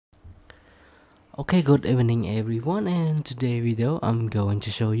Okay, good evening everyone, and today video I'm going to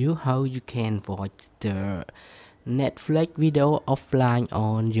show you how you can watch the Netflix video offline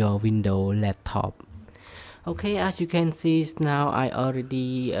on your Windows laptop. Okay, as you can see now I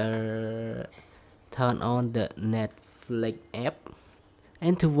already turn on the Netflix app,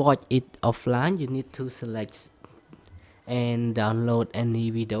 and to watch it offline you need to select and download any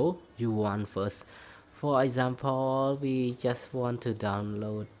video you want first. For example, we just want to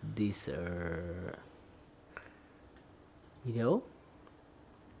download this video,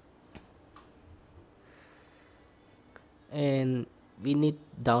 and we need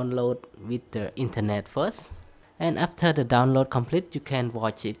download with the internet first, and after the download complete you can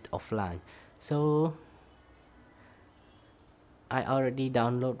watch it offline. So I already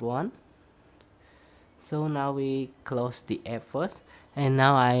download one, so now we close the app first, and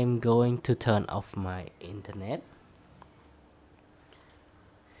now I'm going to turn off my internet,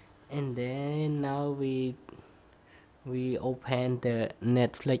 and then now we open the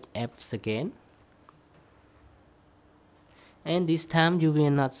Netflix apps again, and this time you will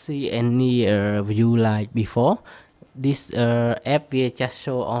not see any view like before. This app will just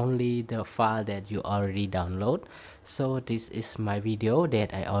show only the file that you already download. So this is my video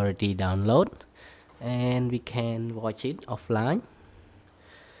that I already download, and we can watch it offline.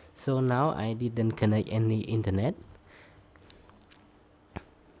 So now I didn't connect any internet,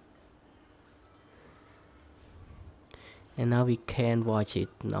 and now we can watch it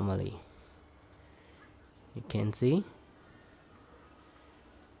normally. You can see.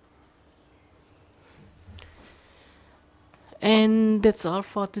 And that's all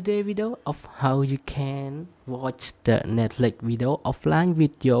for today video of how you can watch the Netflix video offline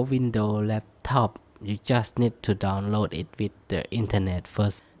with your Windows laptop. You just need to download it with the internet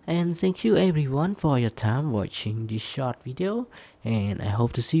first. And thank you everyone for your time watching this short video, and I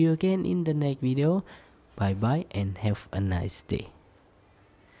hope to see you again in the next video. Bye bye and have a nice day.